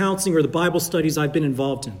any of the counseling or the Bible studies I've been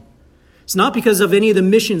involved in. It's not because of any of the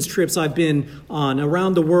missions trips I've been on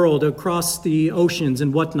around the world, across the oceans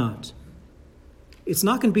and whatnot. It's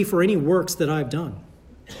not going to be for any works that I've done.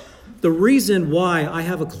 The reason why I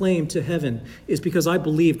have a claim to heaven is because I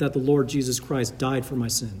believe that the Lord Jesus Christ died for my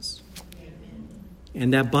sins.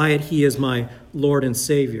 And that by it he is my Lord and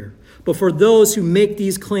Savior. But for those who make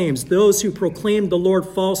these claims, those who proclaim the Lord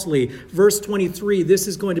falsely, verse 23, this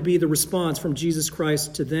is going to be the response from Jesus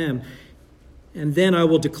Christ to them. And then I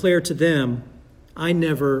will declare to them, I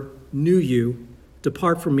never knew you.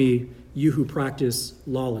 Depart from me, you who practice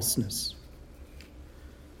lawlessness.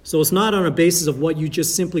 So it's not on a basis of what you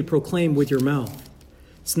just simply proclaim with your mouth.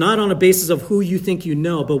 It's not on a basis of who you think you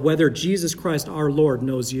know, but whether Jesus Christ, our Lord,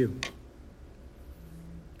 knows you.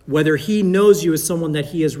 Whether he knows you as someone that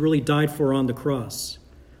he has really died for on the cross.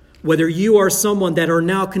 Whether you are someone that are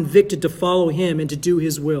now convicted to follow him and to do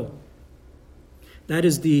his will. That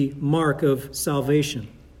is the mark of salvation.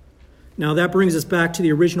 Now that brings us back to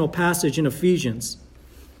the original passage in Ephesians.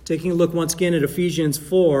 Taking a look once again at Ephesians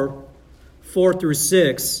 4 through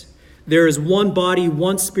 6. There is one body,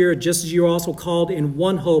 one Spirit, just as you are also called in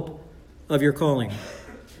one hope of your calling.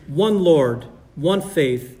 One Lord, one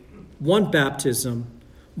faith, one baptism,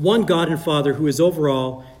 one God and Father who is over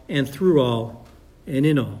all and through all and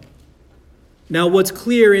in all. Now, what's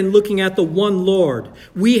clear in looking at the one Lord,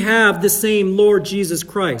 we have the same Lord Jesus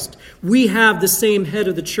Christ. We have the same head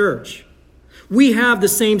of the church. We have the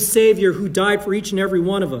same Savior who died for each and every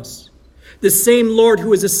one of us. The same Lord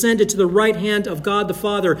who has ascended to the right hand of God the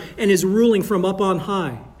Father and is ruling from up on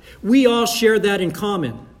high. We all share that in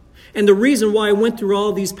common. And the reason why I went through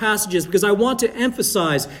all these passages, because I want to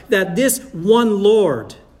emphasize that this one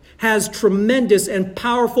Lord has tremendous and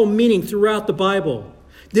powerful meaning throughout the Bible.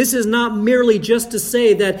 This is not merely just to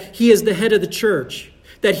say that he is the head of the church,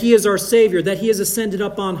 that he is our Savior, that he has ascended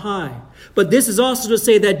up on high. But this is also to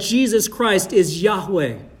say that Jesus Christ is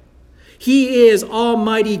Yahweh. He is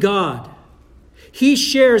Almighty God. He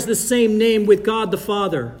shares the same name with God the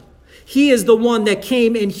Father. He is the one that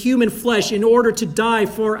came in human flesh in order to die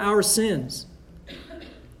for our sins.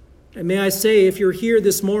 And may I say, if you're here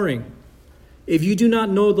this morning, if you do not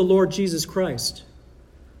know the Lord Jesus Christ,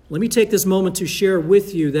 let me take this moment to share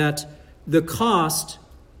with you that the cost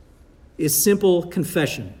is simple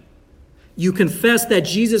confession. You confess that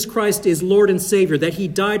Jesus Christ is Lord and Savior, that he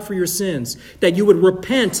died for your sins, that you would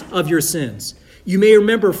repent of your sins. You may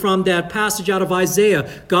remember from that passage out of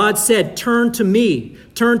Isaiah, God said, turn to me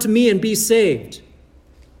and be saved.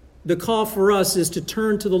 The call for us is to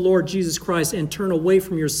turn to the Lord Jesus Christ and turn away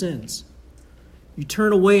from your sins. You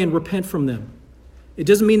turn away and repent from them. It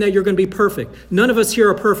doesn't mean that you're going to be perfect. None of us here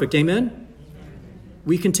are perfect, amen?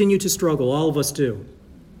 We continue to struggle, all of us do.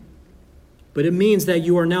 But it means that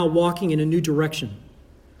you are now walking in a new direction.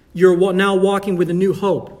 You're now walking with a new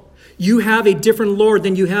hope. You have a different Lord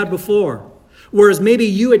than you had before. Whereas maybe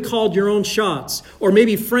you had called your own shots, or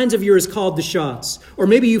maybe friends of yours called the shots, or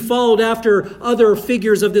maybe you followed after other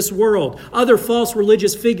figures of this world, other false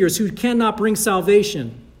religious figures who cannot bring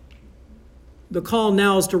salvation. The call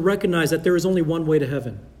now is to recognize that there is only one way to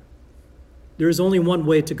heaven. There is only one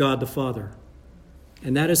way to God the Father,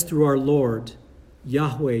 and that is through our Lord,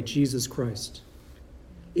 Yahweh, Jesus Christ.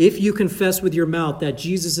 If you confess with your mouth that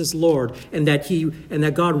Jesus is Lord and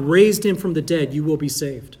that God raised him from the dead, you will be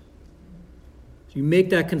saved. You make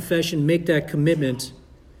that confession, make that commitment,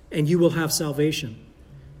 and you will have salvation.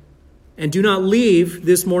 And do not leave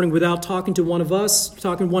this morning without talking to one of us,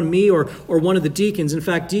 talking to one of me or one of the deacons. In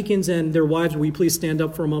fact, deacons and their wives, will you please stand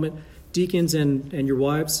up for a moment? Deacons and your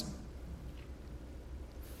wives.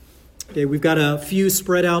 Okay, we've got a few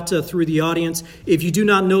spread out through the audience. If you do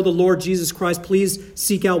not know the Lord Jesus Christ, please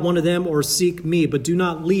seek out one of them or seek me, but do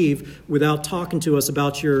not leave without talking to us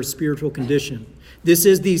about your spiritual condition. This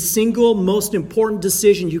is the single most important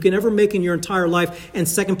decision you can ever make in your entire life, and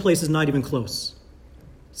second place is not even close.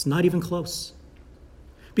 It's not even close.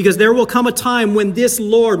 Because there will come a time when this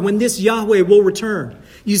Lord, when this Yahweh will return.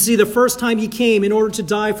 You see, the first time he came in order to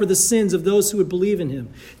die for the sins of those who would believe in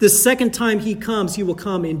him. The second time he comes, he will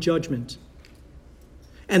come in judgment.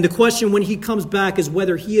 And the question when he comes back is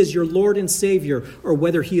whether he is your Lord and Savior or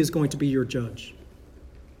whether he is going to be your judge.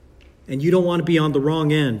 And you don't want to be on the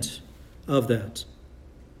wrong end of that.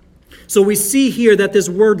 So we see here that this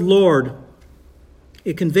word Lord,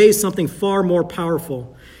 it conveys something far more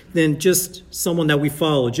powerful than just someone that we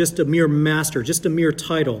follow, just a mere master, just a mere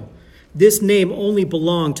title. This name only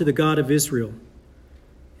belonged to the God of Israel.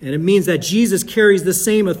 And it means that Jesus carries the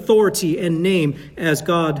same authority and name as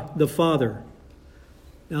God the Father.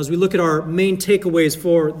 Now, as we look at our main takeaways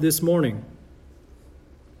for this morning,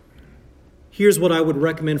 here's what I would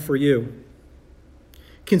recommend for you.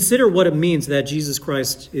 Consider what it means that Jesus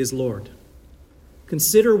Christ is Lord.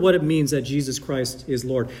 Consider what it means that Jesus Christ is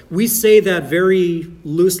Lord. We say that very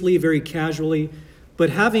loosely, very casually, but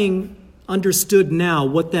having understood now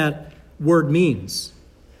what that word means,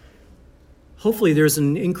 hopefully there's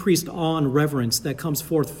an increased awe and reverence that comes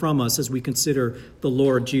forth from us as we consider the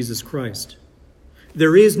Lord Jesus Christ.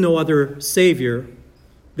 There is no other Savior.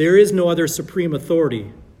 There is no other supreme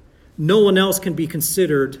authority. No one else can be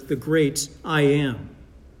considered the great I am.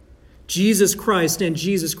 Jesus Christ and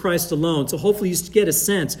Jesus Christ alone. So hopefully you get a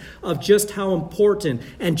sense of just how important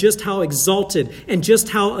and just how exalted and just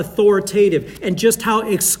how authoritative and just how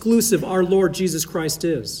exclusive our Lord Jesus Christ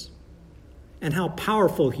is and how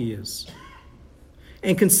powerful he is.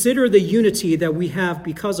 And consider the unity that we have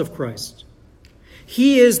because of Christ.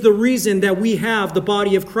 He is the reason that we have the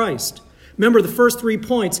body of Christ. Remember, the first 3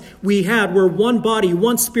 points we had were one body,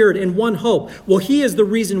 one spirit, and one hope. Well, he is the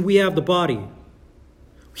reason we have the body.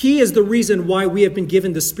 He is the reason why we have been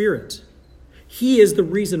given the Spirit. He is the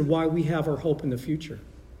reason why we have our hope in the future.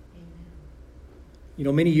 You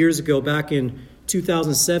know, many years ago, back in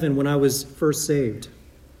 2007, when I was first saved,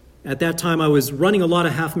 at that time I was running a lot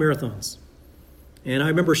of half marathons. And I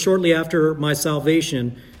remember shortly after my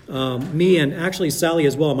salvation, me and actually Sally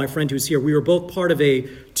as well, my friend who's here, we were both part of a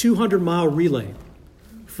 200-mile relay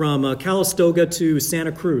from Calistoga to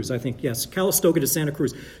Santa Cruz, I think. Yes, Calistoga to Santa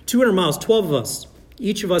Cruz. 200 miles, 12 of us.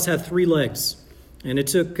 Each of us had 3 legs, and it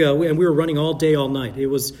took, and we were running all day, all night. It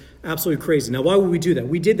was absolutely crazy. Now, why would we do that?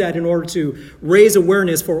 We did that in order to raise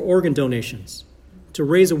awareness for organ donations, And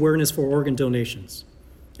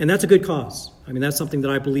that's a good cause. I mean, that's something that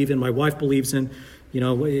I believe in, my wife believes in. You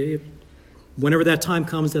know, whenever that time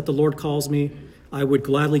comes that the Lord calls me, I would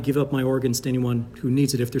gladly give up my organs to anyone who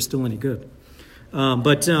needs it if they're still any good.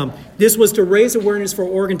 But this was to raise awareness for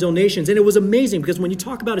organ donations, and it was amazing because when you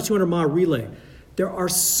talk about a 200-mile relay, there are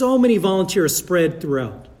so many volunteers spread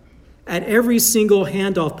throughout. At every single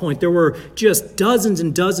handoff point, there were just dozens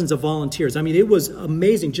and dozens of volunteers. I mean, it was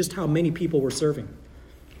amazing just how many people were serving.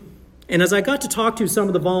 And as I got to talk to some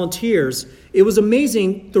of the volunteers, it was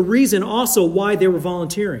amazing the reason also why they were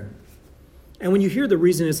volunteering. And when you hear the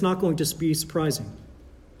reason, it's not going to be surprising.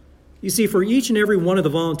 You see, for each and every one of the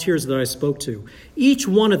volunteers that I spoke to, each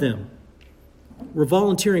one of them were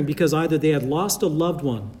volunteering because either they had lost a loved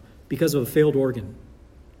one because of a failed organ,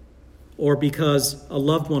 or because a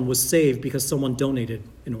loved one was saved because someone donated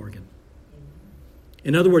an organ.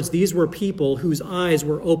 In other words, these were people whose eyes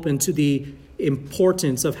were open to the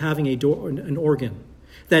importance of having an organ.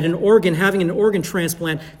 That having an organ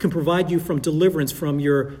transplant can provide you from deliverance from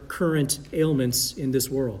your current ailments in this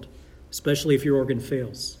world, especially if your organ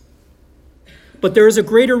fails. But there is a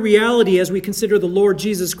greater reality as we consider the Lord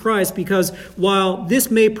Jesus Christ, because while this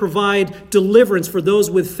may provide deliverance for those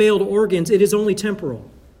with failed organs, it is only temporal.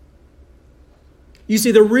 You see,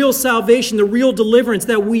 the real salvation, the real deliverance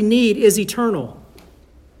that we need is eternal.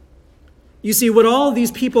 You see, what all of these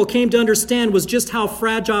people came to understand was just how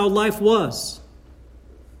fragile life was.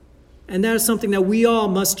 And that is something that we all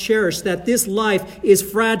must cherish, that this life is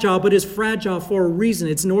fragile, but is fragile for a reason.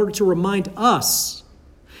 It's in order to remind us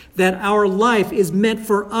that our life is meant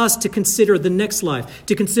for us to consider the next life,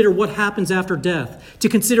 to consider what happens after death, to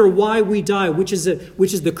consider why we die, which is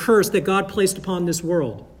the curse that God placed upon this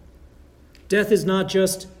world. Death is not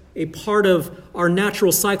just a part of our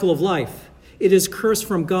natural cycle of life. It is cursed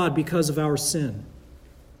from God because of our sin.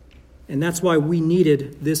 And that's why we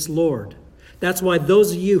needed this Lord. That's why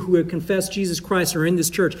those of you who have confessed Jesus Christ are in this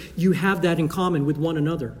church, you have that in common with one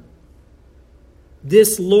another.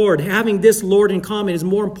 This Lord, having this Lord in common is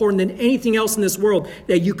more important than anything else in this world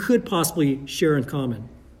that you could possibly share in common.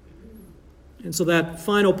 And so that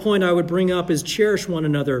final point I would bring up is cherish one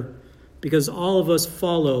another, because all of us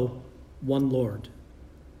follow one Lord.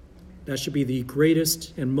 That should be the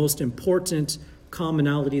greatest and most important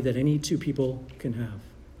commonality that any two people can have.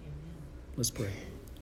 Let's pray.